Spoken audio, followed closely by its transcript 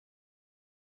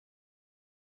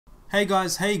Hey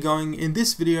guys, how you going? In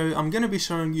this video I'm going to be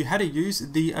showing you how to use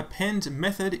the append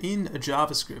method in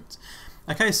JavaScript.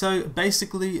 Okay, so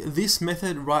basically this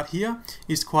method right here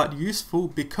is quite useful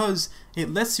because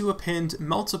it lets you append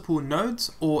multiple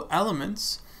nodes or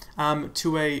elements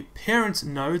to a parent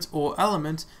node or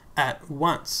element at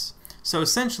once. So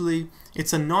essentially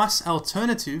it's a nice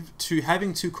alternative to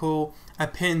having to call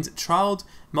appendChild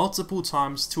multiple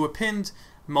times to append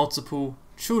multiple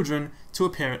children to a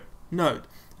parent node.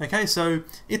 Okay, so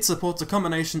it supports a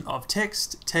combination of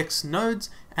text nodes,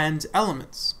 and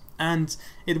elements. And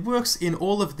it works in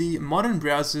all of the modern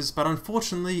browsers, but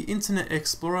unfortunately Internet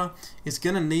Explorer is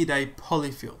going to need a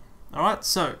polyfill. Alright,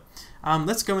 so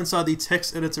let's go inside the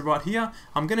text editor right here.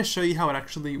 I'm going to show you how it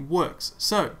actually works.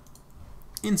 So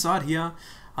inside here,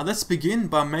 let's begin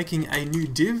by making a new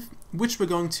div, which we're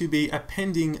going to be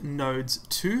appending nodes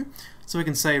to. So we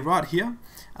can say right here,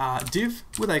 div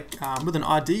with an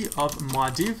ID of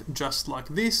myDiv, just like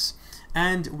this,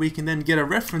 and we can then get a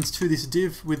reference to this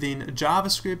div within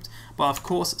JavaScript by, of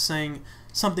course, saying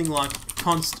something like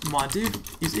const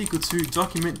myDiv is equal to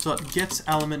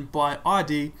document.getElement by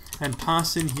ID and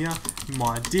pass in here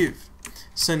myDiv.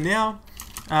 So now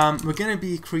we're going to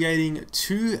be creating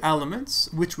two elements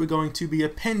which we're going to be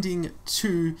appending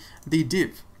to the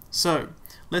div. So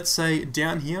let's say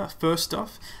down here, first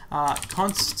off,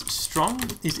 const strong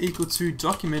is equal to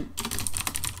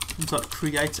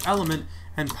document.createElement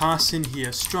and pass in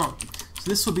here strong. So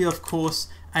this will be, of course,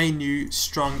 a new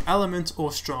strong element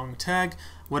or strong tag,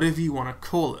 whatever you want to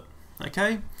call it.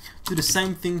 Okay? Do the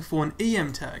same thing for an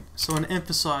EM tag, so an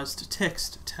emphasized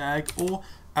text tag or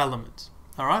element.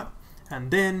 Alright?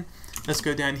 And then let's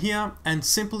go down here and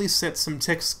simply set some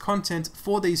text content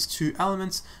for these two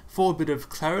elements for a bit of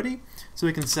clarity. So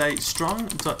we can say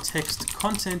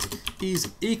strong.textContent is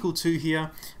equal to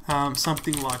here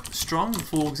something like strong,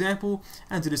 for example,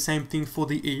 and do the same thing for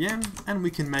the EM, and we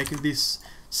can make this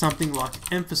something like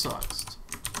emphasized.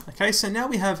 Okay, so now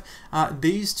we have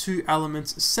these two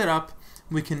elements set up.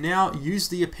 We can now use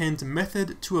the append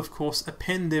method to, of course,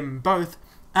 append them both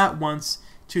at once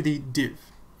to the div.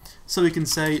 So we can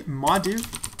say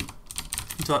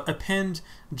myDiv.append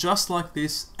just like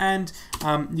this, and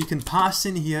you can pass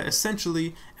in here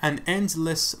essentially an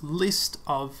endless list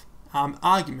of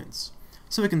arguments.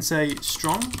 So we can say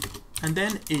strong and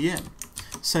then EM.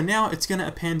 So now it's going to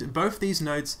append both these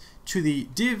nodes to the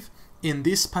div in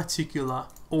this particular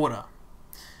order.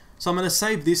 So I'm going to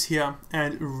save this here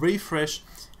and refresh,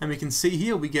 and we can see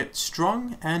here we get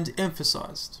strong and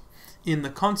emphasized. In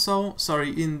the console,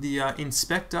 in the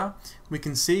inspector, we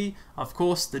can see, of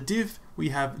course, the div, we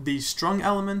have the strong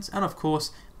element, and of course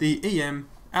the EM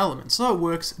element. So it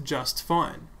works just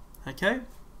fine. Okay?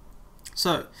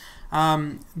 So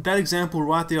that example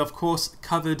right there, of course,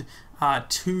 covered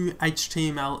two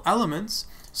HTML elements.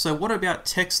 So what about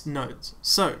text nodes?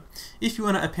 So if you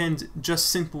want to append just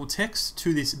simple text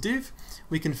to this div,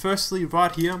 we can firstly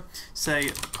right here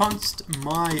say const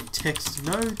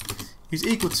myTextNode is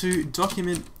equal to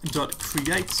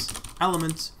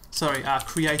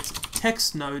create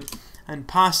text node, and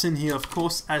pass in here, of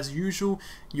course, as usual,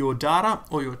 your data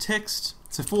or your text.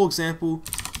 So for example,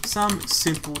 some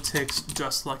simple text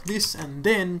just like this, and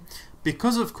then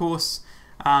because of course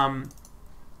a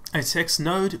text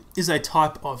node is a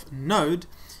type of node,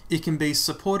 it can be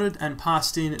supported and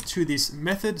passed in to this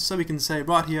method. So we can say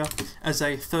right here as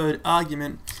a third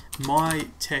argument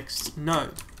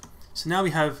myTextNode. So now we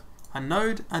have a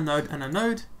node, and a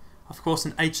node, of course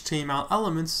an HTML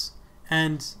elements,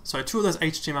 and so two of those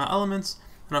HTML elements,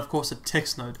 and of course a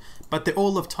text node, but they're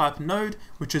all of type node,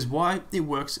 which is why it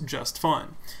works just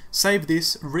fine. Save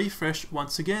this, refresh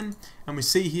once again, and we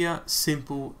see here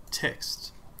simple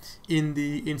text. In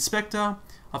the inspector,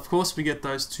 of course, we get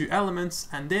those two elements,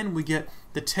 and then we get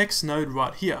the text node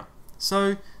right here.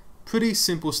 So pretty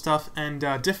simple stuff, and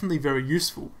definitely very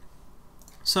useful.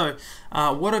 So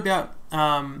what about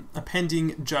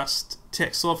appending just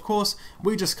text? So of course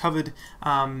we just covered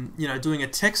doing a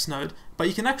text node, but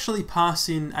you can actually pass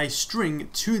in a string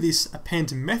to this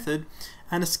append method,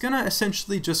 and it's going to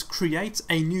essentially just create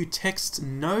a new text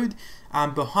node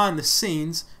behind the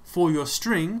scenes for your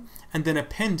string, and then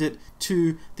append it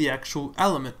to the actual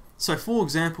element. So for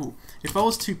example, if I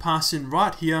was to pass in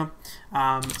right here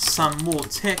some more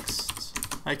text,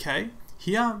 okay,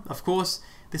 here of course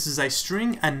this is a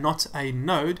string and not a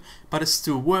node, but it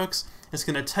still works. It's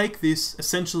going to take this,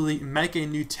 essentially make a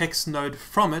new text node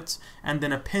from it, and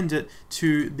then append it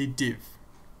to the div.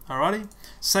 Alrighty,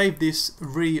 save this,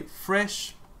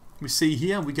 refresh. We see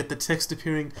here we get the text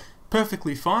appearing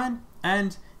perfectly fine,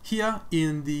 and here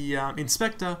in the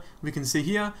inspector we can see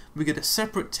here we get a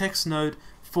separate text node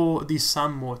for the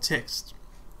some more text.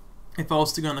 If I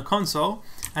was to go on the console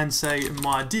and say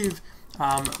my div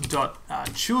dot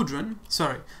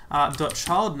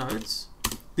child nodes,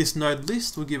 this node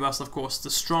list will give us, of course, the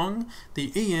strong,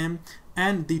 the em,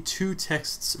 and the 2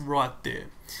 texts right there.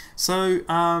 So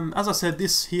as I said,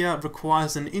 this here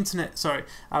requires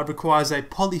requires a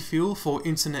polyfill for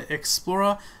Internet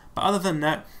Explorer, but other than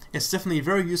that, it's definitely a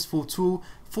very useful tool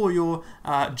for your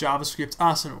JavaScript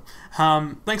arsenal.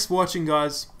 Thanks for watching,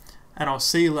 guys, and I'll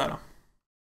see you later.